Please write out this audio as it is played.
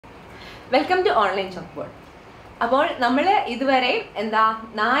Welcome to Online Chalkboard. അപ്പോൾ നമ്മൾ ഇതുവരെ എന്താ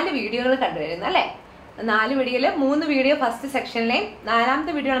 4 വീഡിയോകൾ കണ്ടുവരുന്നു അല്ലേ? 4 വീഡിയോയിൽ 3 വീഡിയോ ഫസ്റ്റ് സെക്ഷനിലെയും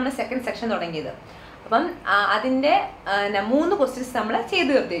 4ാമത്തെ വീഡിയോ നമ്മൾ സെക്കൻഡ് സെക്ഷൻ തുടങ്ങിയത്. അപ്പം അതിന്റെ 3 ക്വസ്റ്റ്യൻസ് നമ്മൾ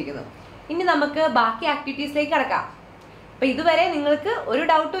ചെയ്തു തീർത്തിരിക്കുന്നു. ഇനി നമുക്ക് ബാക്കി ആക്ടിവിറ്റീസിലേക്ക് കടക്കാം. അപ്പോൾ ഇതുവരെ നിങ്ങൾക്ക് ഒരു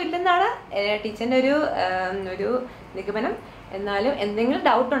ഡൗട്ടും ഇല്ലെന്നാണ് ടീച്ചറിന്റെ ഒരു നിഗമനം. എന്നാലും എന്തെങ്കിലും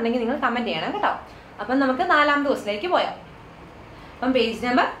ഡൗട്ട് ഉണ്ടെങ്കിൽ നിങ്ങൾ കമന്റ് ചെയ്യണം കേട്ടോ. അപ്പം നമുക്ക് 4ാമത്തെ ക്വസ്റ്റ്യനിലേക്ക് പോയാം. അപ്പം പേജ്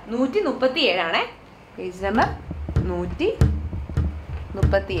നമ്പർ 137 ആണ്. Page number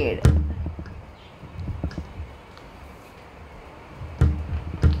 137.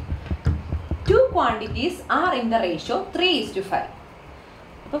 Two quantities are in the ratio 3:5.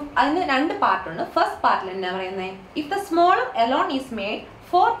 അപ്പം അതിന് 2 പാർട്ട് ഉണ്ട്. ഫസ്റ്റ് പാർട്ടിൽ എന്താ പറയുന്നത്? If the smaller alone is made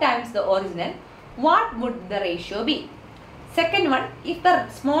 4 times the original, what would the ratio be? Second one, if the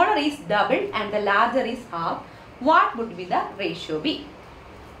smaller is double and the larger is half, what would be the ratio be?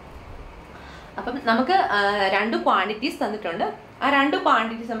 അപ്പം നമുക്ക് 2 quantities തന്നിട്ടുണ്ട്. ആ 2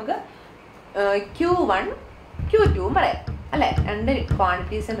 quantities നമുക്ക് Q1 Q2 പറയാം അല്ലേ? 2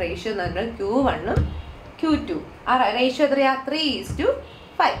 ക്വാണ്ടിറ്റീസും ratio തന്നിട്ടുണ്ട്. Q1 Q2. ആ ratio എത്രയാ?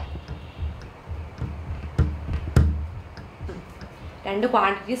 3:5. 2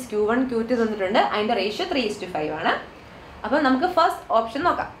 ക്വാണ്ടിറ്റീസ് Q1 Q2 തന്നിട്ടുണ്ട്. അതിന്റെ റേഷ്യോ 3:5 ആണ്. അപ്പം നമുക്ക് ഫസ്റ്റ് ഓപ്ഷൻ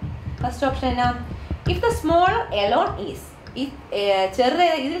നോക്കാം. ഫസ്റ്റ് ഓപ്ഷൻ എന്നാ? If the smaller alone is,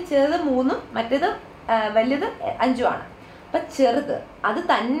 ഇതിൽ ചെറുത് 3ഉം മറ്റേത് വലുത് 5ഉം ആണ്. അപ്പം ചെറുത് അത്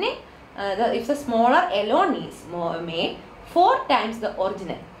തന്നെ, if the smaller alone is made 4 times the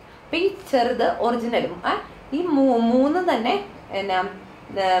original. അപ്പം ഈ ചെറുത് ഒറിജിനലും ഈ 3 തന്നെ എന്നാ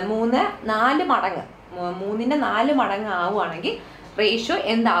 4 മടങ്ങ് 3ന്റെ 4 മടങ്ങ് ആവുകയാണെങ്കിൽ റേഷ്യോ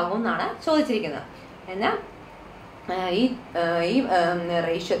എന്താകും എന്നാണ് ചോദിച്ചിരിക്കുന്നത്. എന്നാൽ ഈ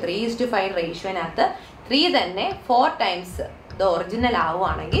റേഷ്യോ 3:5 റേഷ്യോനകത്ത് 3 തന്നെ 4 ടൈംസ് ദ ഒറിജിനൽ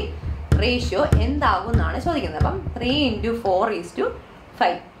ആവുകയാണെങ്കിൽ റേഷ്യോ എന്താകും എന്നാണ് ചോദിക്കുന്നത്. അപ്പം 3 ×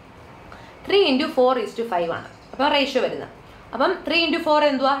 4:5 3 × 4:5 ആണ് അപ്പം റേഷ്യോ വരുന്നത്. അപ്പം 3 × 4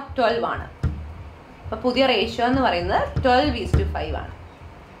 എന്തുവാ? 12 ആണ്. അപ്പം പുതിയ റേഷ്യോ എന്ന് പറയുന്നത് 12:5 ആണ്.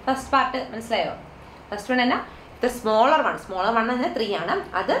 ഫസ്റ്റ് പാർട്ട് മനസ്സിലായോ? ഫസ്റ്റ് വൺ എന്നാ? ദ സ്മോളർ വൺ എന്ന് 3 ആണ്.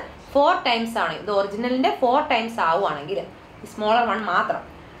 അത് 4 ടൈംസ് ആണ്. ഇത് ഒറിജിനലിന്റെ 4 ടൈംസ് ആവുകയാണെങ്കിൽ ഈ സ്മോളർ വൺ മാത്രം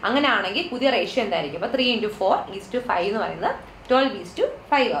അങ്ങനെയാണെങ്കിൽ പുതിയ റേഷ്യോ എന്തായിരിക്കും? അപ്പോൾ 3 × 4:5 എന്ന് പറയുന്നത്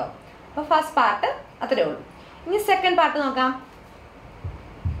 12:5 ആവും. അപ്പോൾ ഫസ്റ്റ് പാർട്ട് അത്രേ ഉള്ളൂ. ഇനി സെക്കൻഡ് പാർട്ട് നോക്കാം.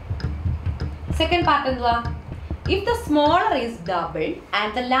 സെക്കൻഡ് പാർട്ട് എന്തുവാ? If the smaller is double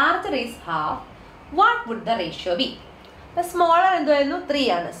and the larger is half, what would the ratio B? Smaller എന്തുവായിരുന്നു? 3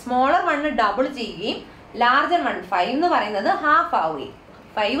 ആണ്. സ്മോളർ വണ്ണ് ഡബിൾ ചെയ്യുകയും ലാർജർ വൺ 5 എന്ന് പറയുന്നത് ഹാഫ് ആവുകയും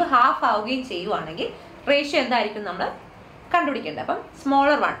 5 ഹാഫ് ആവുകയും ചെയ്യുവാണെങ്കിൽ റേഷ്യോ എന്തായിരിക്കും നമ്മൾ കണ്ടുപിടിക്കേണ്ടത്. അപ്പം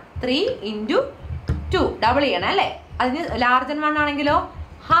സ്മോളർ വൺ 3 × 2 ഡബിൾ ചെയ്യണം അല്ലേ? അതിന് ലാർജർ വൺ ആണെങ്കിലോ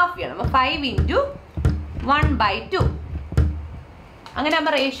ഹാഫ് ചെയ്യണം. അപ്പം 5 × 1/2. അങ്ങനെ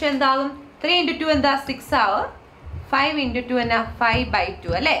ആകുമ്പോൾ റേഷ്യോ എന്താകും? 3 × 2 എന്താ? 6 ആവും. 5 × 2 എന്നാ? 5/2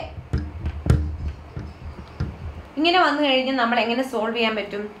 അല്ലേ? ഇങ്ങനെ വന്നു കഴിഞ്ഞാൽ നമ്മൾ എങ്ങനെ സോൾവ് ചെയ്യാൻ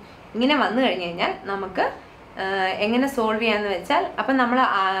പറ്റും? ഇങ്ങനെ വന്നു കഴിഞ്ഞു കഴിഞ്ഞാൽ നമുക്ക് എങ്ങനെ സോൾവ് ചെയ്യാന്ന് വെച്ചാൽ, അപ്പം നമ്മൾ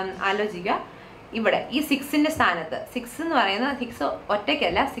ആലോചിക്കുക, ഇവിടെ ഈ 6ന്റെ സ്ഥാനത്ത് 6 എന്ന് പറയുന്നത് 6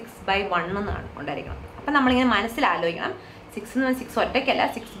 ഒറ്റയ്ക്കല്ല 6/1 എന്നാണ് ഉണ്ടായിരിക്കണം. അപ്പം നമ്മളിങ്ങനെ മനസ്സിലാലോചിക്കണം. 6 എന്ന് പറഞ്ഞാൽ 6 ഒറ്റയ്ക്കല്ല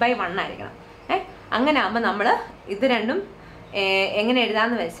 6/1 ആയിരിക്കണം. അങ്ങനെ ആകുമ്പോൾ നമ്മൾ ഇത് രണ്ടും എങ്ങനെ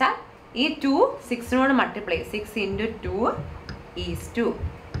എഴുതാമെന്ന് വെച്ചാൽ, ഈ 2 6നോട് മൾട്ടിപ്ലൈ 6 × 2 =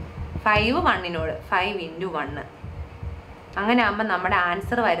 5 1നോട് 5 × 1. അങ്ങനെ ആകുമ്പോൾ നമ്മുടെ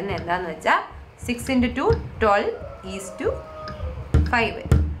ആൻസർ വരുന്നത് എന്താന്ന് വെച്ചാൽ 6 × 2 12:5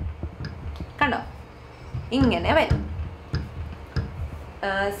 വരും. കണ്ടോ? ഇങ്ങനെ വരും.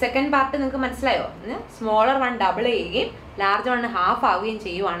 സെക്കൻഡ് പാർട്ട് നിങ്ങൾക്ക് മനസ്സിലായോ? സ്മോളർ വൺ ഡബിൾ ചെയ്യുകയും ലാർജ് വൺ ഹാഫ് ആവുകയും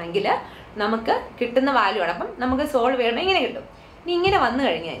ചെയ്യുവാണെങ്കിൽ നമുക്ക് കിട്ടുന്ന വാല്യൂ ആണ്. അപ്പം നമുക്ക് സോൾവ് ചെയ്യണം. ഇങ്ങനെ കിട്ടും. ഇനി ഇങ്ങനെ വന്നു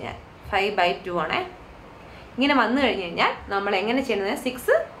കഴിഞ്ഞു കഴിഞ്ഞാൽ 5/2 ആണേ. ഇങ്ങനെ വന്നു കഴിഞ്ഞു കഴിഞ്ഞാൽ നമ്മൾ എങ്ങനെ ചെയ്യുന്നത്?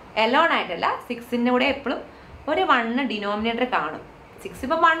 6 എലോൺ ആയിട്ടല്ല, 6ൻ്റെ കൂടെ എപ്പോഴും ഒരു 1 ഡിനോമിനേറ്റർ കാണും. 6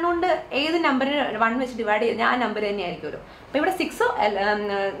 ഇപ്പം 1 കൊണ്ട് ഏത് നമ്പറിന് 1 വെച്ച് ഡിവൈഡ് ചെയ്ത് ആ നമ്പർ തന്നെ ആയിരിക്കുമല്ലോ. അപ്പോൾ ഇവിടെ 6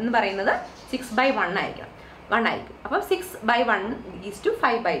 എന്ന് പറയുന്നത് 6/1 ആയിരിക്കും. അപ്പം 6/1 =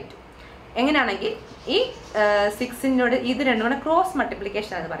 5/2. എങ്ങനെയാണെങ്കിൽ ഈ 6നോട് ഇത് രണ്ടും കൂടെ ക്രോസ്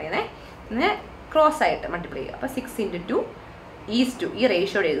മൾട്ടിപ്ലിക്കേഷൻ ആണ് പറയുന്നത്. ഇങ്ങനെ ക്രോസ് ആയിട്ട് മൾട്ടിപ്ലൈ ചെയ്യുക. അപ്പോൾ 6 × 2 = ഈ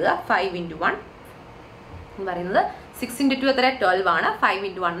റേഷ്യോടെ എഴുതുക. 5 × 1 എന്ന് പറയുന്നത് 6 × 2 എത്ര? 12 ആണ്. 5 ×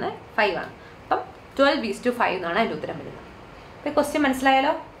 1 5 ആണ്. അപ്പം 12:5 എന്നാണ് അതിൻ്റെ ഉത്തരം വരുന്നത്. അപ്പോൾ ക്വസ്റ്റ്യൻ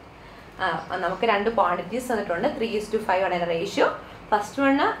മനസ്സിലായാലോ? നമുക്ക് 2 ക്വാണ്ടിറ്റീസ് തന്നിട്ടുണ്ട്. 3:5 ആണ് റേഷ്യോ. ഫസ്റ്റ്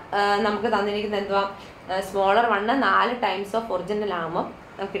വണ്ണ് നമുക്ക് തന്നിരിക്കുന്നത് എന്തുവാ? Smaller one 4 times of original ആകുമ്പോൾ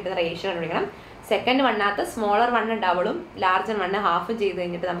നമുക്ക് കിട്ടുന്ന റേഷ്യോ കണ്ടുപിടിക്കണം. Second വണ്ണകത്ത് smaller one ഡബിളും larger one ഹാഫും ചെയ്ത്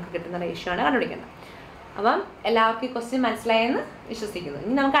കഴിഞ്ഞിട്ട് നമുക്ക് കിട്ടുന്ന റേഷ്യോ ആണ് കണ്ടുപിടിക്കേണ്ടത്. അപ്പം എല്ലാവർക്കും ഈ ക്വസ്റ്റ്യൻ മനസ്സിലായെന്ന് വിശ്വസിക്കുന്നു.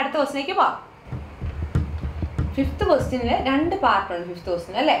 ഇനി നമുക്ക് അടുത്ത ക്വസ്റ്റ്യനിലേക്ക് പോവാം. ഫിഫ്ത്ത് ക്വസ്റ്റ്യനിൽ 2 പാർട്ടുണ്ട്. ഫിഫ്ത്ത്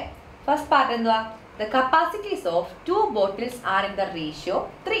ക്വസ്റ്റ്യൻ അല്ലേ? ഫസ്റ്റ് പാർട്ട് എന്തുവാ? The capacities of 2 bottles are in the ratio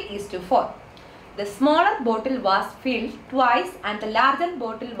 3:4. The smaller bottle was filled twice and the larger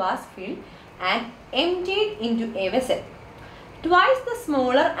bottle was filled and emptied into a vessel. Twice the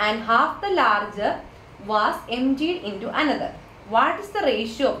smaller and half the larger was emptied into another. What is the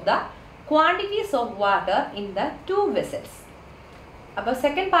ratio of the quantities of water in the 2 vessels? About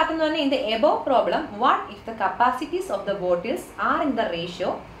second part in the above problem, what if the capacities of the bottles are in the ratio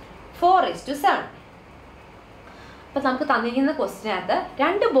 4:7? അപ്പോൾ നമുക്ക് തന്നിരിക്കുന്ന ക്വസ്റ്റിനകത്ത്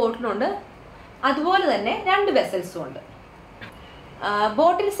 2 ബോട്ടിലുണ്ട്, അതുപോലെ തന്നെ 2 വെസൽസും ഉണ്ട്.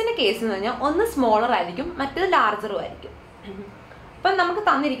 ബോട്ടിൽസിൻ്റെ case എന്ന് പറഞ്ഞാൽ ഒന്ന് smaller ആയിരിക്കും, മറ്റേത് ലാർജറും ആയിരിക്കും. അപ്പം നമുക്ക്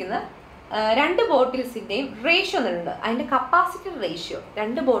തന്നിരിക്കുന്ന 2 ബോട്ടിൽസിൻ്റെയും റേഷ്യോ എന്നുണ്ട്. അതിൻ്റെ കപ്പാസിറ്റി റേഷ്യോ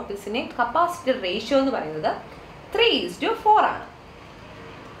 2 ബോട്ടിൽസിൻ്റെയും കപ്പാസിറ്റി റേഷ്യോ എന്ന് പറയുന്നത് 3:4 ആണ്.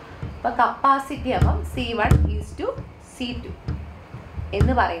 അപ്പോൾ കപ്പാസിറ്റി അപ്പം C1:C2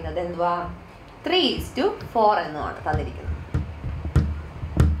 എന്ന് പറയുന്നത് എന്തുവാ? 3:4 എന്നുമാണ് തന്നിരിക്കുന്നത്.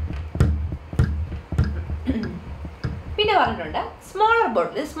 പിന്നെ പറഞ്ഞിട്ടുണ്ട് സ്മോളർ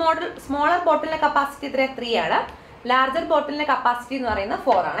ബോട്ടിൽ. സ്മോളർ ബോട്ടിലിൻ്റെ കപ്പാസിറ്റി എത്ര? 3 ആണ്. ലാർജർ ബോട്ടിലിൻ്റെ കപ്പാസിറ്റി എന്ന് പറയുന്നത്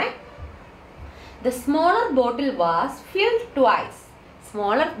 4 ആണ്. The smaller bottle was filled twice.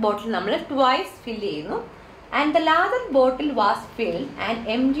 Smaller ബോട്ടിൽ നമ്മൾ ട്വൈസ് ഫിൽ ചെയ്യുന്നു. And the larger bottle was filled and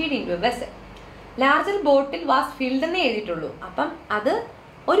emptied into A vessel. Larger bottle was filled എന്നേ എഴുതിയിട്ടുള്ളൂ. അപ്പം അത്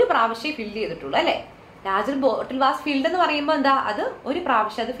ഒരു പ്രാവശ്യം ഫില്ല് ചെയ്തിട്ടുള്ളൂ അല്ലേ? ലാർജർ ബോട്ടിൽ വാസ് ഫിൽഡ് എന്ന് പറയുമ്പോൾ എന്താ? അത് ഒരു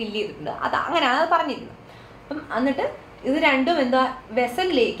പ്രാവശ്യം അത് ഫില്ല് ചെയ്തിട്ടുണ്ട്. അത് അങ്ങനെയാണ് അത് പറഞ്ഞിരുന്നത്. അപ്പം എന്നിട്ട് ഇത് രണ്ടും എന്താ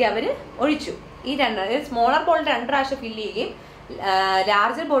വെസലിലേക്ക് അവർ ഒഴിച്ചു. ഈ സ്മോളർ ബോട്ടിൽ 2 പ്രാവശ്യം ഫില്ല് ചെയ്യുകയും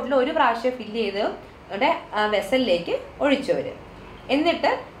ലാർജർ ബോട്ടിൽ ഒരു പ്രാവശ്യം ഫില്ല് ചെയ്ത് വെസലിലേക്ക് ഒഴിച്ചു അവർ.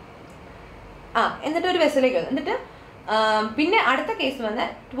 എന്നിട്ട് ഒരു വെസലിലേക്ക് എന്നിട്ട് പിന്നെ അടുത്ത കേസ് വന്നാൽ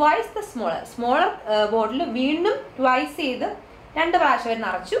ട്വൈസ് ദ സ്മോളർ ബോട്ടിൽ വീണ്ടും ട്വൈസ് ചെയ്ത് 2 പ്രാവശ്യം അവർ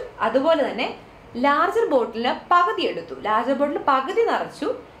നിറച്ചു. അതുപോലെ തന്നെ ലാർജർ ബോട്ടിലിന് പകുതി എടുത്തു. ലാർജർ ബോട്ടിൽ പകുതി നിറച്ചു.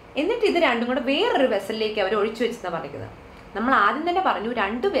 എന്നിട്ട് ഇത് രണ്ടും കൂടെ വേറൊരു വെസലിലേക്ക് അവർ ഒഴിച്ചു വെച്ചെന്നാണ് പറഞ്ഞിരിക്കുന്നത്. നമ്മൾ ആദ്യം തന്നെ പറഞ്ഞു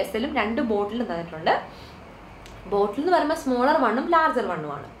 2 വെസലും 2 ബോട്ടിലും തന്നിട്ടുണ്ട്. ബോട്ടിൽ എന്ന് പറയുമ്പോൾ സ്മോളർ വണ്ണും ലാർജർ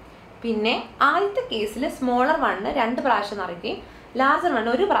വണ്ണുമാണ്. പിന്നെ ആദ്യത്തെ കേസിൽ സ്മോളർ വണ്ണ് 2 പ്രാവശ്യം നിറയ്ക്കുകയും ലാർജർ വണ്ണ്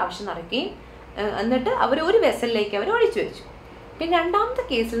 1 പ്രാവശ്യം നിറയ്ക്കുകയും എന്നിട്ട് അവർ ഒരു വെസലിലേക്ക് അവർ ഒഴിച്ചു വെച്ചു. പിന്നെ രണ്ടാമത്തെ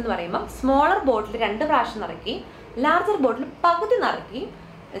കേസിൽ എന്ന് പറയുമ്പോൾ സ്മോളർ ബോട്ടിൽ 2 പ്രാവശ്യം നിറയ്ക്കുകയും ലാർജർ ബോട്ടിൽ പകുതി നിറയ്ക്കുകയും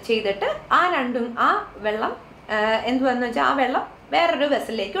ചെയ്തിട്ട് ആ വെള്ളം എന്തുവെന്ന് വെച്ചാൽ ആ വെള്ളം വേറൊരു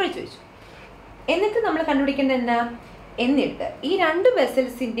വെസലിലേക്ക് ഒഴിച്ചു വെച്ചു. എന്നിട്ട് നമ്മൾ കണ്ടുപിടിക്കേണ്ടത് എന്താ? എന്നിട്ട് ഈ 2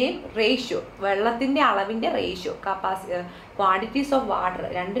 വെസൽസിൻ്റെയും റേഷ്യോ, വെള്ളത്തിൻ്റെ അളവിൻ്റെ റേഷ്യോ, ക്വാണ്ടിറ്റീസ് ഓഫ് വാട്ടർ,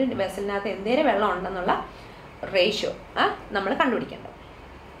 2 വെസലിനകത്ത് എന്തേലും വെള്ളം ഉണ്ടെന്നുള്ള റേഷ്യോ നമ്മൾ കണ്ടുപിടിക്കേണ്ടത്.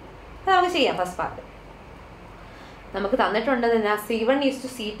 അത് നമുക്ക് ചെയ്യാം. ഫസ്റ്റ് പാർട്ട് നമുക്ക് തന്നിട്ടുണ്ടെന്ന് എന്നാൽ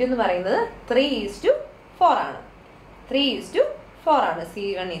C1:C2 എന്ന് പറയുന്നത് 3:4 ആണ്. 3:4 ആണ്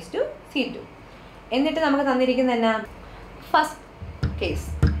C1:C2. എന്നിട്ട് നമുക്ക് തന്നിരിക്കുന്നത് എന്നാ? ഫസ്റ്റ്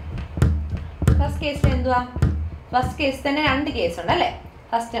കേസിൽ എന്തുവാ? ഫസ്റ്റ് കേസ് തന്നെ 2 കേസ് ഉണ്ട് അല്ലേ?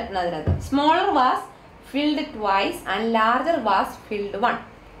 ഫസ്റ്റ് അതിനകത്ത് smaller was filled twice and larger was filled 1.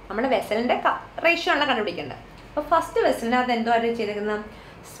 നമ്മുടെ വെസലിൻ്റെ റേഷ്യോ ആണ് കണ്ടുപിടിക്കേണ്ടത്. അപ്പോൾ ഫസ്റ്റ് വെസലിനകത്ത് എന്തുവാ ചെയ്തിരിക്കുന്നത്?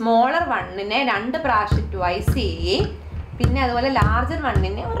 സ്മോളർ വണ്ണിനെ 2 പ്രാവശ്യം ട്വൈസ് ചെയ്യുകയും പിന്നെ അതുപോലെ ലാർജർ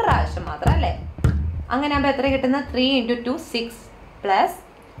വണ്ണിനെ 1 പ്രാവശ്യം മാത്രം അല്ലേ? അങ്ങനെ ആകുമ്പോൾ എത്ര കിട്ടുന്നത്? 3 × 2 6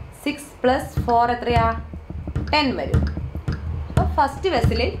 + 4 എത്രയാ? 10 വരും. അപ്പോൾ ഫസ്റ്റ്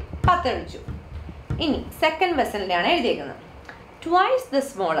വെസലിൽ 10 ഒഴിച്ചു. ഇനി സെക്കൻഡ് വെസലിൻ്റെയാണ് എഴുതിയേക്കുന്നത്. Twice the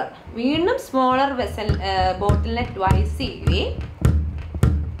smaller. വീണ്ടും സ്മോളർ ബോട്ടിലിനെ ട്വൈസ് ചെയ്യുകയും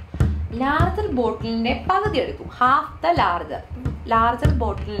ലാർജർ ബോട്ടിലിൻ്റെ പകുതി എടുത്തു. ഹാഫ് ദ ലാർജർ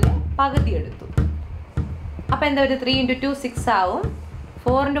ബോട്ടിലിൻ്റെ പകുതി എടുത്തു. അപ്പോൾ എന്താ ഒരു 3 × 2 6 ആവും.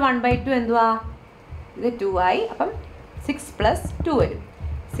 4 × 1/2 എന്തുവാ? ഇത് 2 ആയി. അപ്പം 6 + 2 വരും.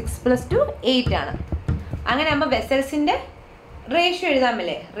 6 + 2 8 ആണ്. അങ്ങനെ ആകുമ്പോൾ വെസൽസിൻ്റെ റേഷ്യോ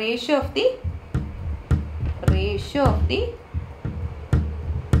എഴുതാമല്ലേ? റേഷ്യോ ഓഫ് ദി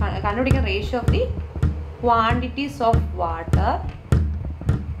കണ്ടുപിടിക്കാൻ ratio of the quantities of water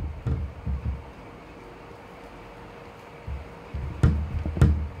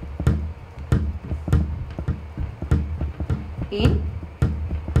in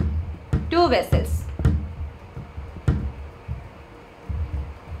 2 vessels.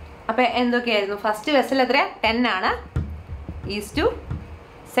 അപ്പോൾ എന്തൊക്കെയായിരുന്നു? ഫസ്റ്റ് വെസൽ എത്ര? 10 ആണ്. ഈസ്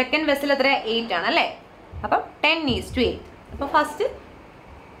സെക്കൻഡ് വെസൽ എത്ര? 8 ആണ് അല്ലേ? അപ്പം 10:8. അപ്പോൾ ഫസ്റ്റ്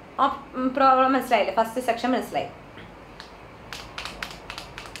പ്രോബ്ലം മനസ്സിലായില്ലേ? ഫസ്റ്റ് സെക്ഷൻ മനസ്സിലായി.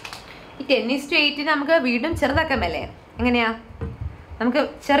 ഈ 10:8 നമുക്ക് വീണ്ടും ചെറുതാക്കാൻ മേലേ. എങ്ങനെയാ? നമുക്ക്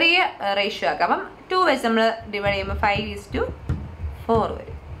ചെറിയ റേഷ്യോ ആക്കാം. അപ്പം 2 വെച്ച് നമ്മൾ ഡിവൈഡ് ചെയ്യുമ്പോൾ 5:4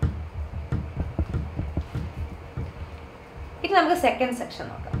 വരും. ഇനി നമുക്ക് സെക്കൻഡ് സെക്ഷൻ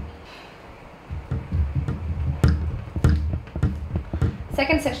നോക്കാം.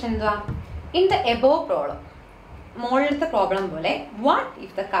 സെക്കൻഡ് സെക്ഷൻ എന്തുവാ? ഇൻ ദ എബോവ് പ്രോബ്ലം, മുകളിലത്തെ പ്രോബ്ലം പോലെ, what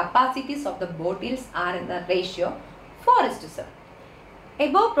if the capacities of the bottles are in the ratio 4:7?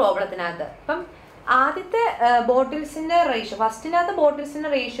 Above പ്രോബ്ലത്തിനകത്ത് ഇപ്പം ആദ്യത്തെ ബോട്ടിൽസിൻ്റെ റേഷ്യോ, ഫസ്റ്റിനകത്ത് ബോട്ടിൽസിൻ്റെ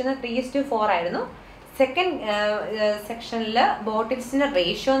റേഷ്യോ 3:4 ആയിരുന്നു. സെക്കൻഡ് സെക്ഷനിൽ ബോട്ടിൽസിൻ്റെ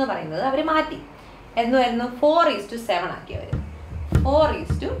റേഷ്യോ എന്ന് പറയുന്നത് അവർ മാറ്റി. എന്തായിരുന്നു? 4:7 ആക്കിയവർ.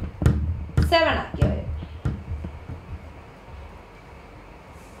 4:7 ആക്കിയവർ.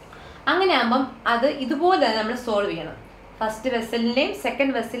 അങ്ങനെ ആകുമ്പം അത് ഇതുപോലെ നമ്മൾ സോൾവ് ചെയ്യണം. First വെസലിൻ്റെയും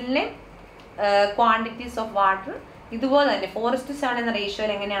second വെസലിൻ്റെയും quantities of water ഇതുപോലെ തന്നെ 4:7 എന്ന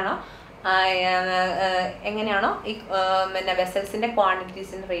റേഷ്യോയിൽ എങ്ങനെയാണോ ഈ പിന്നെ വെസൽസിൻ്റെ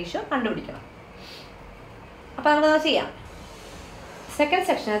ക്വാണ്ടിറ്റീസിൻ്റെ റേഷ്യോ കണ്ടുപിടിക്കണം. അപ്പോൾ നമുക്കത് ചെയ്യാം. സെക്കൻഡ്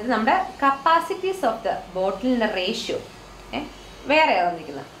സെക്ഷനകത്ത് നമ്മുടെ കപ്പാസിറ്റീസ് ഓഫ് ദ ബോട്ടിലിൻ്റെ റേഷ്യോ വേറെ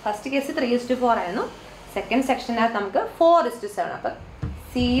തന്നിരിക്കുന്നത്. ഫസ്റ്റ് കേസ് 3:4 ആയിരുന്നു. സെക്കൻഡ് സെക്ഷനകത്ത് നമുക്ക് 4:7. അപ്പം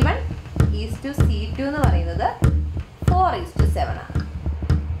C1:C2 എന്ന് പറയുന്നത് 4:7 ആണ്.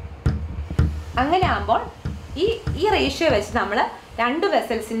 അങ്ങനെ ആകുമ്പോൾ ഈ റേഷ്യോ വെച്ച് നമ്മൾ രണ്ട്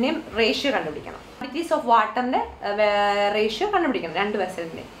വെസൽസിൻ്റെയും റേഷ്യോ കണ്ടുപിടിക്കണം. ക്വാണ്ടിറ്റീസ് ഓഫ് വാട്ടറിൻ്റെ റേഷ്യോ കണ്ടുപിടിക്കണം രണ്ട്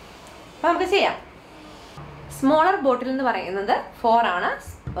വെസലിൻ്റെയും. അപ്പോൾ നമുക്ക് ചെയ്യാം. സ്മോളർ ബോട്ടിൽ എന്ന് പറയുന്നത് 4 ആണ്.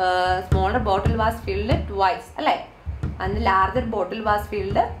 Smaller bottle was filled twice അല്ലേ? And larger bottle was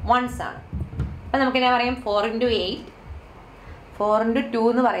filled once ആണ്. അപ്പം നമുക്ക് എന്നാ പറയാം? 4:8. 4:2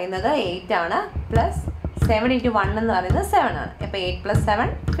 എന്ന് പറയുന്നത് 8 ആണ്. പ്ലസ് 7:1 എന്ന് പറയുന്നത് 7 ആണ്. അപ്പോൾ 8 + 7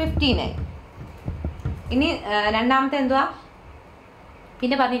 15 ആയി. ഇനി രണ്ടാമത്തെ എന്തുവാ?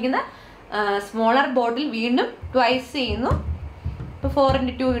 പിന്നെ പറഞ്ഞിരിക്കുന്ന സ്മോളർ ബോട്ടിൽ വീണ്ടും ട്വൈസ് ചെയ്യുന്നു. ഇപ്പോൾ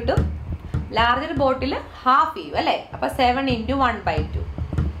 4:2 കിട്ടും. ലാർജർ ബോട്ടിൽ ഹാഫ് ചെയ്യും അല്ലേ? അപ്പോൾ 7 × 1/2.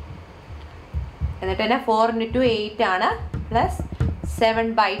 എന്നിട്ട് തന്നെ 4 × 8 ആണ്. പ്ലസ്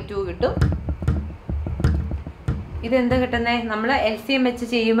 7/2 കിട്ടും. ഇതെന്ത് കിട്ടുന്നത്? നമ്മൾ LCM വെച്ച്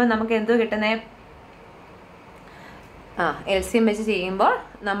ചെയ്യുമ്പോൾ നമുക്ക് എന്തോ കിട്ടുന്നത്? LCM വെച്ച് ചെയ്യുമ്പോൾ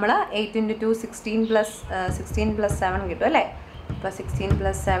നമ്മൾ 8 × 2 16 + 7 കിട്ടും അല്ലേ? അപ്പോൾ 16 +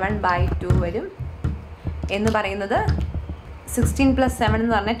 7/2 വരും. എന്ന് പറയുന്നത് 16 + 7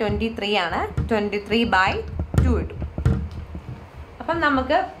 എന്ന് പറഞ്ഞാൽ 23 ആണ്. 23/2 കിട്ടും. അപ്പം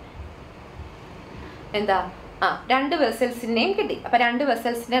നമുക്ക് എന്താ രണ്ട് വെസൽസിൻ്റെയും കിട്ടി. അപ്പം രണ്ട്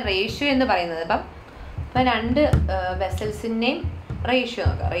വെസൽസിൻ്റെ റേഷ്യോ എന്ന് പറയുന്നത് ഇപ്പം രണ്ട് വെസൽസിൻ്റെയും റേഷ്യോ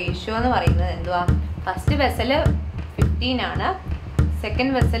നോക്കാം. റേഷ്യോ എന്ന് പറയുന്നത് എന്തുവാ? ഫസ്റ്റ് വെസൽ 15 ആണ്.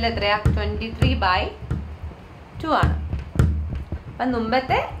 സെക്കൻഡ് വെസൽ എത്രയാ? 23/2 ആണ്. അപ്പം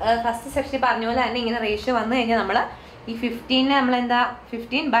മുമ്പത്തെ ഫസ്റ്റ് സെക്ഷനിൽ പറഞ്ഞ പോലെ തന്നെ ഇങ്ങനെ റേഷ്യോ വന്നു കഴിഞ്ഞാൽ നമ്മൾ ഈ 15 നമ്മൾ എന്താ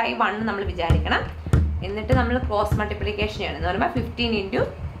 15/1 നമ്മൾ വിചാരിക്കണം. എന്നിട്ട് നമ്മൾ ക്രോസ് മൾട്ടിപ്ലിക്കേഷൻ ചെയ്യണം. എന്ന് പറയുമ്പോൾ 15 ×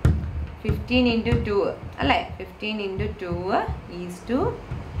 2 അല്ലേ? 15 × 2 =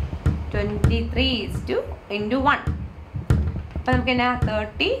 23 × 1. അപ്പം നമുക്ക് എന്നാ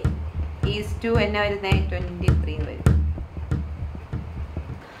 30 എന്നാ വരുന്നത്? 23 വരും.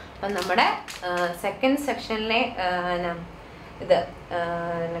 അപ്പം നമ്മുടെ സെക്കൻഡ് സെക്ഷനിലെ ഇത്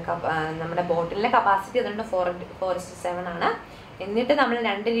നമ്മുടെ ബോട്ടിലിൻ്റെ കപ്പാസിറ്റി അതുകൊണ്ട് 4:7 ആണ്. എന്നിട്ട് നമ്മൾ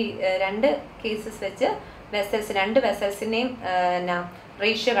രണ്ട് കേസസ് വെച്ച് രണ്ട് വെസൽസിൻ്റെയും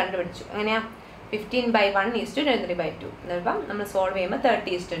റേഷ്യോ കണ്ടുപിടിച്ചു. എങ്ങനെയാ? 15/1 = 23/2. എന്നിപ്പം നമ്മൾ സോൾവ് ചെയ്യുമ്പോൾ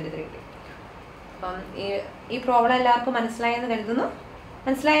 30:23 കിട്ടും. അപ്പം ഈ പ്രോബ്ലം എല്ലാവർക്കും മനസ്സിലായെന്ന് കരുതുന്നു.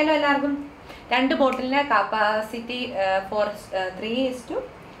 മനസ്സിലായല്ലോ എല്ലാവർക്കും? രണ്ട് ബോട്ടിലിൻ്റെ കപ്പാസിറ്റി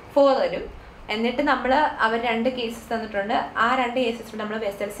 3:4 വരും. എന്നിട്ട് അവർ രണ്ട് കേസസ് തന്നിട്ടുണ്ട്. ആ രണ്ട് കേസസിൽ നമ്മൾ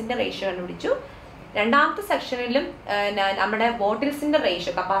വെസൽസിൻ്റെ റേഷ്യോ കണ്ടുപിടിച്ചു. രണ്ടാമത്തെ സെക്ഷനിലും നമ്മുടെ ബോട്ടിൽസിൻ്റെ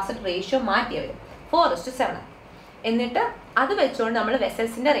റേഷ്യോ കപ്പാസിറ്റി റേഷ്യോ മാറ്റി അവർ 4:7. എന്നിട്ട് അത് വെച്ചുകൊണ്ട് നമ്മൾ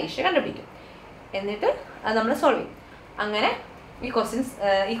വെസൽസിൻ്റെ റേഷ്യോ കണ്ടുപിടിക്കും. എന്നിട്ട് അത് നമ്മൾ സോൾവ് ചെയ്യും. അങ്ങനെ ഈ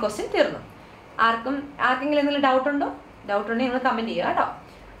ക്വസ്റ്റ്യൻ തീർന്നു. ആർക്കെങ്കിലും എന്തെങ്കിലും ഡൗട്ട് ഉണ്ടെങ്കിൽ നിങ്ങൾ കമൻറ്റ് ചെയ്യുക കേട്ടോ.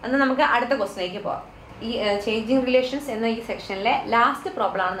 എന്നാൽ നമുക്ക് അടുത്ത ക്വസ്റ്റ്യനിലേക്ക് പോകാം. ഈ ചേഞ്ചിങ് റിലേഷൻസ് എന്ന ഈ സെക്ഷനിലെ ലാസ്റ്റ്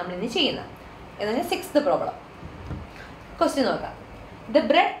പ്രോബ്ലമാണ് നമ്മൾ ഇന്ന് ചെയ്യുന്നത്. എന്നതിന് 6th പ്രോബ്ലം. ക്വസ്റ്റ്യൻ നോക്കാം. The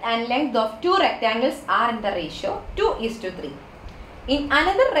breadth and length of two rectangles are in the ratio 2:3. In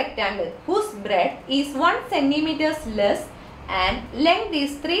another rectangle whose breadth is 1 cm less and length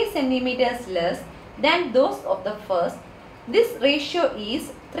is 3 cm less than those of the first, this ratio is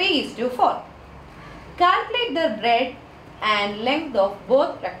 3:4. Calculate the breadth and length of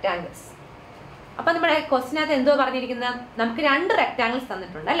both rectangles. അപ്പോൾ നമ്മുടെ ക്വസ്റ്റിനകത്ത് എന്തോ പറഞ്ഞിരിക്കുന്നത്? നമുക്ക് രണ്ട് rectangles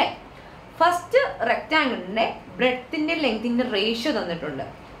തന്നിട്ടുണ്ട് അല്ലേ? First റെക്റ്റാങ്കിളിൻ്റെ ബ്രെഡ്ത്തിൻ്റെ ലെങ്തിൻ്റെ ratio തന്നിട്ടുണ്ട്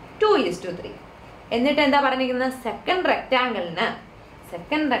 2:3. എന്നിട്ട് എന്താ പറഞ്ഞിരിക്കുന്നത്? സെക്കൻഡ് റെക്റ്റാങ്കിളിന്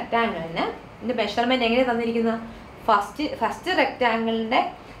ഇതിന്റെ മെഷർമെന്റ് എങ്ങനെ തന്നിരിക്കുന്നത്? ഫസ്റ്റ് റെക്റ്റാങ്കിളിന്റെ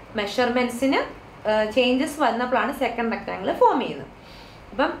മെഷർമെന്റ്സിന് ചേഞ്ചസ് വന്നപ്പോഴാണ് സെക്കൻഡ് റെക്റ്റാങ്കിൾ ഫോം ചെയ്യുന്നത്.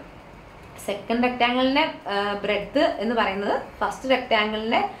 അപ്പം സെക്കൻഡ് റെക്റ്റാങ്കിളിന്റെ ബ്രെഡ്ത്ത് എന്ന് പറയുന്നത് ഫസ്റ്റ്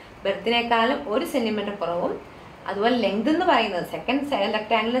റെക്റ്റാങ്കിളിന്റെ ബ്രെഡ്ത്തിനേക്കാളും 1 സെന്റിമീറ്റർ കുറവും, അതുപോലെ ലെങ്ത് എന്ന് പറയുന്നത് സെക്കൻഡ്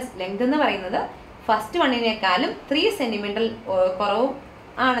റെക്റ്റാങ്കിളിന്റെ ലെങ്ത് എന്ന് പറയുന്നത് ഫസ്റ്റ് വണ്ണിനേക്കാളും 3 സെന്റിമീറ്റർ കുറവും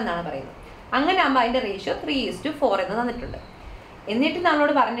ആണെന്നാണ് പറയുന്നത്. അങ്ങനെ ആകുമ്പോൾ അതിന്റെ റേഷ്യോ 3:4 എന്ന് തന്നിട്ടുണ്ട്. എന്നിട്ട്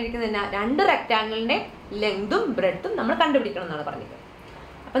നമ്മളോട് പറഞ്ഞിരിക്കുന്നത് രണ്ട് റെക്റ്റാങ്കിളിന്റെ ലെങ്തും ബ്രെഡ്ത്തും നമ്മൾ കണ്ടുപിടിക്കണം എന്നാണ് പറഞ്ഞിരിക്കുന്നത്.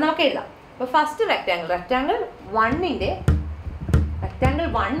 അപ്പൊ നമുക്ക് എഴുതാം. അപ്പൊ first rectangle 1ന്റെ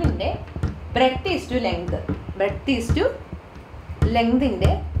breadth is to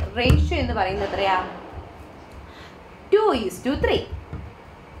ലെങ്തിന്റെ റേഷ്യോ എന്ന് പറയുന്നത് എത്രയാ? 2:3.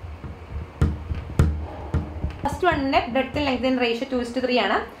 ഫസ്റ്റ് വണ്ണിന്റെ ബ്രെഡ്ത്തും ലെങ്തിന്റെ റേഷ്യോ 2:3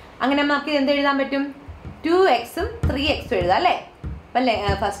 ആണ്. അങ്ങനെ നമുക്ക് എന്ത് എഴുതാൻ പറ്റും? 2x-ഉം 3x-ഉം എഴുതാം അല്ലേ? അപ്പം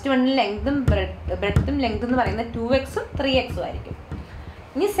ഫസ്റ്റ് വണ്ണിൽ ലെങ്തും ബ്രെഡ്ത്തും ലെങ്ത് എന്ന് പറയുന്നത് 2x-ഉം 3x-ഉം ആയിരിക്കും.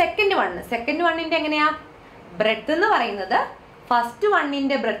 ഇനി സെക്കൻഡ് വണ്ണിന്റെ എങ്ങനെയാ? ബ്രെഡ്ത്ത് എന്ന് പറയുന്നത് ഫസ്റ്റ്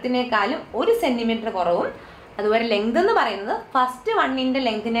വണ്ണിന്റെ ബ്രെഡ്ത്തിനേക്കാളും 1 സെന്റിമീറ്റർ കുറവും, അതുപോലെ ലെങ്ത് എന്ന് പറയുന്നത് ഫസ്റ്റ് വണ്ണിന്റെ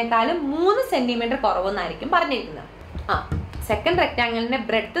ലെങ്തിനേക്കാളും 3 സെന്റിമീറ്റർ കുറവെന്നായിരിക്കും പറഞ്ഞിരിക്കുന്നത്. സെക്കൻഡ് റെക്റ്റാങ്കിളിന്റെ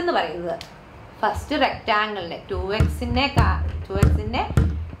ബ്രെഡ്ത്ത് എന്ന് പറയുന്നത് ഫസ്റ്റ് റെക്റ്റാങ്കിളിന്റെ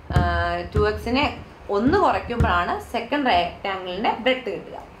 2xനെ 1 കുറയ്ക്കുമ്പോഴാണ് സെക്കൻഡ് റെക്റ്റാങ്കിളിന്റെ ബ്രെഡ്ത്ത്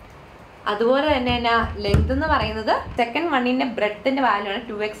കിട്ടുക. അതുപോലെ തന്നെ ലെങ്ത് എന്ന് പറയുന്നത് സെക്കൻഡ് വണ്ണിന്റെ ബ്രെഡ്ത്തിന്റെ വാല്യൂ ആണ്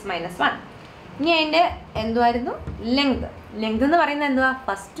 2x - 1. ഇനി അതിന്റെ എന്തുവായിരുന്നു? ലെങ്ത് എന്ന് പറയുന്നത് എന്തുവാ?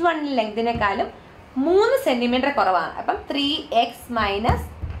 ഫസ്റ്റ് വണ്ണിന്റെ ലെങ്തിനേക്കാളും 3 സെന്റിമീറ്റർ കുറവാണ്. അപ്പം 3x -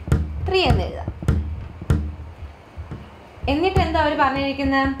 3 എന്ന് എഴുതാം. എന്നിട്ട് എന്താ അവർ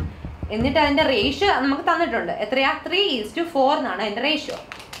പറഞ്ഞിരിക്കുന്നത്? എന്നിട്ട് അതിന്റെ റേഷ്യോ നമുക്ക് തന്നിട്ടുണ്ട്. എത്രയാ? 3:4 എന്നാണ് അതിന്റെ റേഷ്യോ.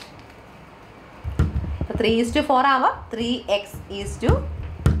 3:4 ആവാം.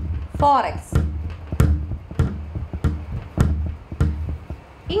 3x:4x.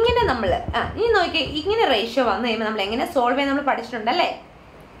 ഇങ്ങനെ നമ്മൾ ഇനി നോക്കിയേ, ഇങ്ങനെ റേഷ്യോ വന്നു കഴിയുമ്പോൾ നമ്മൾ എങ്ങനെ സോൾവ് ചെയ്യുന്നത് നമ്മൾ പഠിച്ചിട്ടുണ്ടല്ലേ?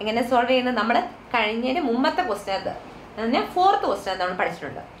 എങ്ങനെ സോൾവ് ചെയ്യുന്നത് നമ്മൾ കഴിഞ്ഞതിന് മുമ്പത്തെ ക്വസ്റ്റ്യനകത്ത്, പറഞ്ഞാൽ 4th ക്വസ്റ്റ്യനകത്ത് നമ്മൾ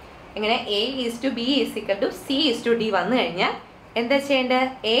പഠിച്ചിട്ടുണ്ട്. എങ്ങനെ A:B = C:D വന്നു കഴിഞ്ഞാൽ എന്താ ചെയ്യേണ്ടത്?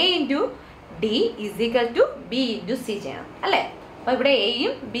 A×D = B×C ചെയ്യണം അല്ലേ? അപ്പോൾ ഇവിടെ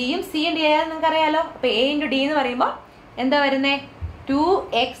Aയും Bയും Cയും D ആയാലും നിങ്ങൾക്ക് അറിയാലോ. അപ്പോൾ A×D എന്ന് പറയുമ്പോൾ എന്താ വരുന്നത്?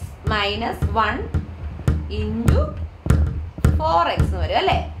 2x - 1 × 4x എന്ന് വരും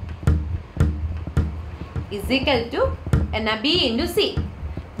അല്ലേ? എന്നാ B×C.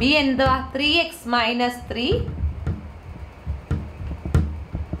 B എന്തുവാ? 3x - 3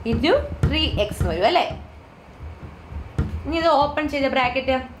 × 3x എന്ന് വരും അല്ലേ? ഇനി ഇത് ഓപ്പൺ ചെയ്ത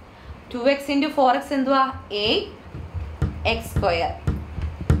ബ്രാക്കറ്റ് 2x × 4x എന്തുവാ? 8x² -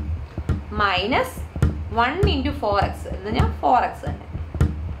 1 × 4x എന്ന് പറഞ്ഞാൽ 4x തന്നെ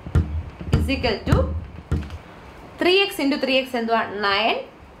 = 3x × 3x എന്തുവാ?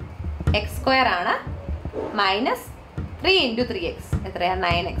 9x² ആണ് -3 × 3x എത്രയാ?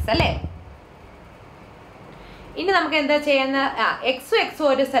 9x അല്ലേ? ഇനി നമുക്ക് എന്താ ചെയ്യുന്ന? എക്സും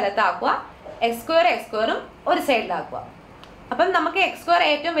ഒരു സ്ഥലത്താക്കുക, x² ഒരു സൈഡിലാക്കുക. അപ്പം നമുക്ക് x²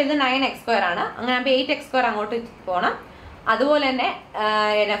 ഏറ്റവും വലുത് 9x² ആണ്. അങ്ങനെ ആകുമ്പോൾ 8x² അങ്ങോട്ട് പോകണം. അതുപോലെ തന്നെ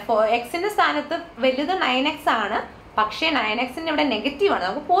എക്സിന്റെ സ്ഥാനത്ത് വലുത് 9x ആണ്. പക്ഷേ 9xന്റെ ഇവിടെ നെഗറ്റീവാണ്,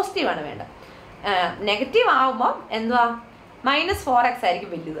 നമുക്ക് പോസിറ്റീവാണ് വേണ്ടത്. നെഗറ്റീവ് ആവുമ്പോൾ എന്തുവാ? -4x ആയിരിക്കും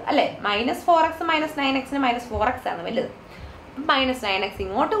വലുത് അല്ലേ? -4x - 9xന് -4x ആണ് വലുത്. -9x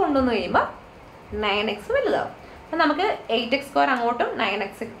ഇങ്ങോട്ട് കൊണ്ടുവന്ന് കഴിയുമ്പോൾ 9x വലുതാവും. അപ്പം നമുക്ക് 8x² അങ്ങോട്ടും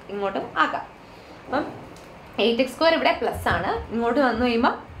 9x ഇങ്ങോട്ടും ആക്കാം. അപ്പം 8x² ഇവിടെ പ്ലസ് ആണ്, ഇങ്ങോട്ട് വന്നു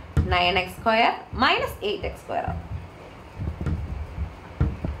കഴിയുമ്പോൾ 9x² - 8x² ആവും.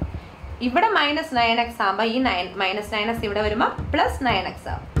 ഇവിടെ -9x ആകുമ്പോൾ ഈ -9x ഇവിടെ വരുമ്പോൾ +9x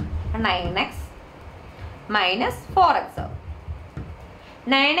ആവും. 9x - 4x ആവും.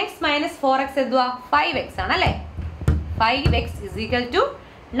 9x - 4x എന്തുവാ? 5x ആണ് അല്ലേ? 5x =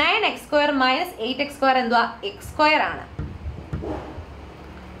 9x² - 8x² എന്തുവാ? x² ആണ്.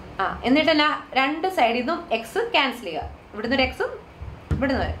 എന്നിട്ട് തന്നെ രണ്ട് സൈഡിൽ നിന്നും എക്സ് ക്യാൻസൽ ചെയ്യുക. ഇവിടുന്ന് ഒരു എക്സും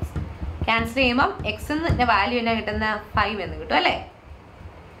ഇവിടുന്ന് ഒരു എക്സ് ക്യാൻസൽ ചെയ്യുമ്പം എക്സിന്റെ വാല്യൂ എന്നാ കിട്ടുന്ന? 5 എന്ന് കിട്ടും അല്ലേ?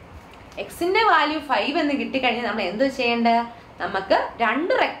 എക്സിന്റെ വാല്യൂ 5 എന്ന് കിട്ടിക്കഴിഞ്ഞാൽ നമ്മൾ എന്ത് ചെയ്യേണ്ടത്? നമുക്ക്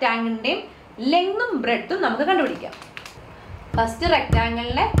രണ്ട് റെക്റ്റാങ്കിളിന്റെയും ലെങ്തും ബ്രെഡ്ത്തും നമുക്ക് കണ്ടുപിടിക്കാം. ഫസ്റ്റ്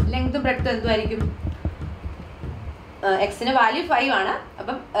റെക്റ്റാങ്കിളിന്റെ ലെങ്തും ബ്രെഡ്ത്തും എന്തുമായിരിക്കും? എക്സിന്റെ വാല്യൂ 5 ആണ്.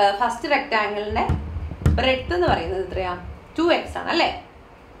 അപ്പം ഫസ്റ്റ് റെക്റ്റാങ്കിളിന്റെ ബ്രെഡ്ത്ത് എന്ന് പറയുന്നത് എത്രയാ? 2x ആണ് അല്ലേ?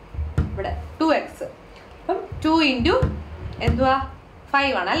 ഇവിടെ 2x. അപ്പം 2 × എന്തുവാ?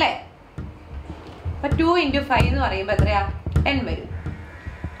 5 ആണ് അല്ലേ? അപ്പം 2 × 5 എന്ന് പറയുമ്പോൾ എത്രയാ? 10 വരും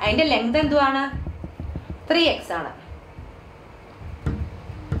അതിൻ്റെ ലെങ്ത് എന്തുവാണ്? 3x ആണ്.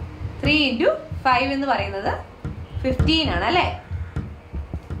 3 × 5 എന്ന് പറയുന്നത് 15 ആണ് അല്ലേ?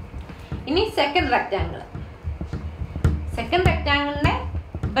 ഇനി സെക്കൻഡ് റെക്റ്റാങ്കിൾ. സെക്കൻഡ് റെക്റ്റാങ്കിളിന്റെ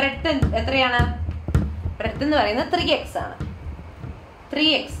ബ്രെഡ്ത്ത് എത്രയാണ്? ബ്രെഡ്ത്ത് എന്ന് പറയുന്നത് 3x ആണ്.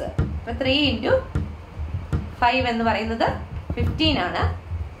 3x. അപ്പോൾ 3 × 5 എന്ന് പറയുന്നത് 15 ആണ്.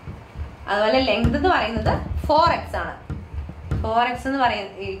 അതുപോലെ ലെങ്ത് എന്ന് പറയുന്നത് 4x ആണ്. 4x എന്ന്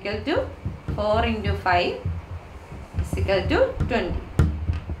പറയുന്നത് ഈക്വൽ ടു 4 × 5 = 20.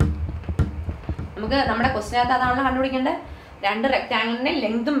 നമുക്ക് നമ്മുടെ ക്വസ്റ്റിനകത്ത് അതാണ് കണ്ടുപിടിക്കേണ്ടത്. രണ്ട് റെക്റ്റാങ്കിളിന്റെ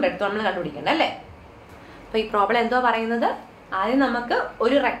ലെങ്തും ബ്രെഡ്ത്തും നമ്മൾ കണ്ടുപിടിക്കേണ്ടത് അല്ലേ? അപ്പോൾ ഈ പ്രോബ്ലം എന്തോ പറയുന്നത്, ആദ്യം നമുക്ക്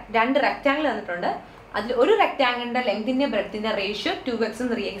രണ്ട് റെക്റ്റാങ്കിൾ തന്നിട്ടുണ്ട്. അതിൽ ഒരു റെക്റ്റാങ്കിളിന്റെ ലെങ്തിന്റെ ബ്രെഡ്ത്തിന്റെ റേഷ്യോ 2x ഉം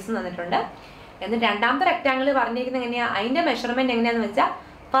 3x ഉം തന്നിട്ടുണ്ട്. എന്നിട്ട് രണ്ടാമത്തെ റെക്റ്റാങ്കിൾ പറഞ്ഞിരിക്കുന്നത് എങ്ങനെയാണ്? അതിന്റെ മെഷർമെന്റ് എങ്ങനെയാണെന്ന് വെച്ചാൽ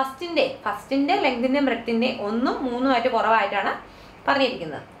ഫസ്റ്റിന്റെ ലെങ്തിന്റെ ബ്രെഡ്ത്തിന്റെ 1 ഉം 3 ആയിട്ട് കുറവായിട്ടാണ്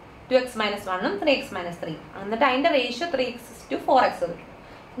പറഞ്ഞിരിക്കുന്നത്. 2x - 1 ഉം 3x - 3. എന്നിട്ട് അതിന്റെ റേഷ്യോ 3x/4x കിട്ടും.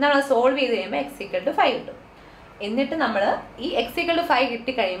 നമ്മൾ സോൾവ് ചെയ്ത് കഴിയുമ്പോൾ x = 5 കിട്ടും. എന്നിട്ട് നമ്മൾ ഈ x = 5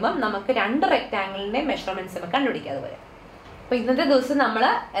 കിട്ടിക്കഴിയുമ്പം നമുക്ക് രണ്ട് റെക്റ്റാങ്കിളിന്റെ മെഷർമെന്റ്സ് നമുക്ക് കണ്ടുപിടിക്കാം. അതുപോലെ അപ്പോൾ ഇന്നത്തെ ദിവസം നമ്മൾ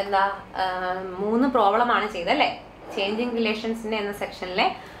 3 പ്രോബ്ലമാണ് ചെയ്തല്ലേ? ചേഞ്ചിങ് റിലേഷൻസിന്റെ എന്ന സെക്ഷനിലെ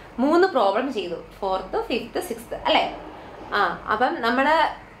 3 പ്രോബ്ലം ചെയ്തു. 4th, 5th, 6th അല്ലേ? അപ്പം നമ്മൾ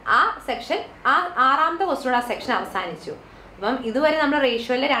ആ സെക്ഷൻ, ആറാമത്തെ ക്വസ്റ്റ്യൻ ആ സെക്ഷൻ അവസാനിച്ചു. അപ്പം ഇതുവരെ നമ്മൾ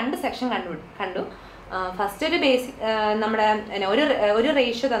റേഷ്യോയിലെ 2 സെക്ഷൻ കണ്ടു. ഫസ്റ്റ് ഒരു ബേസിക് നമ്മുടെ ഒരു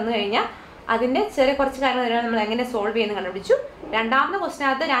റേഷ്യോ തന്നു കഴിഞ്ഞാൽ അതിൻ്റെ കുറച്ച് കാര്യങ്ങൾ നമ്മൾ എങ്ങനെ സോൾവ് ചെയ്യുന്നത് കണ്ടുപിടിച്ചു. രണ്ടാമത്തെ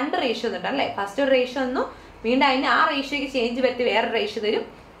ക്വസ്റ്റിനകത്ത് 2 റേഷ്യോ തന്നിട്ടുണ്ട് അല്ലേ? ഫസ്റ്റ് ഒരു റേഷ്യോ തന്നു, വീണ്ടും അതിന് ആ റേഷ്യോയ്ക്ക് ചേഞ്ച് വരുത്തി വേറെ റേഷ്യോ തരും.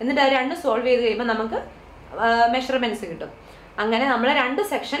 എന്നിട്ട് അത് 2 സോൾവ് ചെയ്ത് കഴിയുമ്പോൾ നമുക്ക് മെഷർമെന്റ്സ് കിട്ടും. അങ്ങനെ നമ്മൾ 2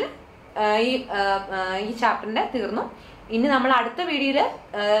 സെക്ഷൻ ഈ ചാപ്റ്ററിന്റെ തീർന്നു. ഇനി നമ്മൾ അടുത്ത വീഡിയോയിൽ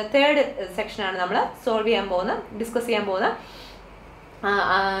 3rd സെക്ഷനാണ് നമ്മൾ ഡിസ്കസ് ചെയ്യാൻ പോകുന്നത്.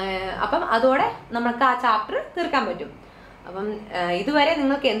 അപ്പം അതോടെ നമുക്ക് ആ ചാപ്റ്റർ തീർക്കാൻ പറ്റും. അപ്പം ഇതുവരെ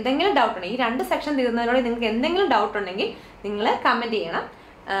നിങ്ങൾക്ക് എന്തെങ്കിലും ഡൗട്ട് ഉണ്ടെങ്കിൽ, ഈ 2 സെക്ഷൻ തീർന്നതിനോട് നിങ്ങൾക്ക് എന്തെങ്കിലും ഡൗട്ട് ഉണ്ടെങ്കിൽ നിങ്ങൾ കമൻറ്റ് ചെയ്യണം.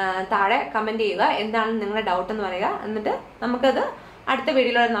 താഴെ കമൻറ്റ് ചെയ്യുക, എന്താണ് നിങ്ങളുടെ ഡൗട്ട് എന്ന് പറയുക. എന്നിട്ട് നമുക്കത് അടുത്ത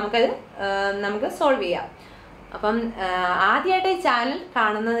വീഡിയോയിലൂടെ നമുക്ക് സോൾവ് ചെയ്യാം. അപ്പം ആദ്യമായിട്ട് ഈ ചാനൽ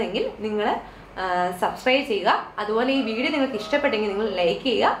കാണുന്നതെങ്കിൽ നിങ്ങൾ സബ്സ്ക്രൈബ് ചെയ്യുക. അതുപോലെ ഈ വീഡിയോ നിങ്ങൾക്ക് ഇഷ്ടപ്പെട്ടെങ്കിൽ നിങ്ങൾ ലൈക്ക്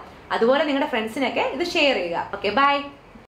ചെയ്യുക. അതുപോലെ നിങ്ങളുടെ ഫ്രണ്ട്സിനൊക്കെ ഇത് ഷെയർ ചെയ്യുക. Okay, by.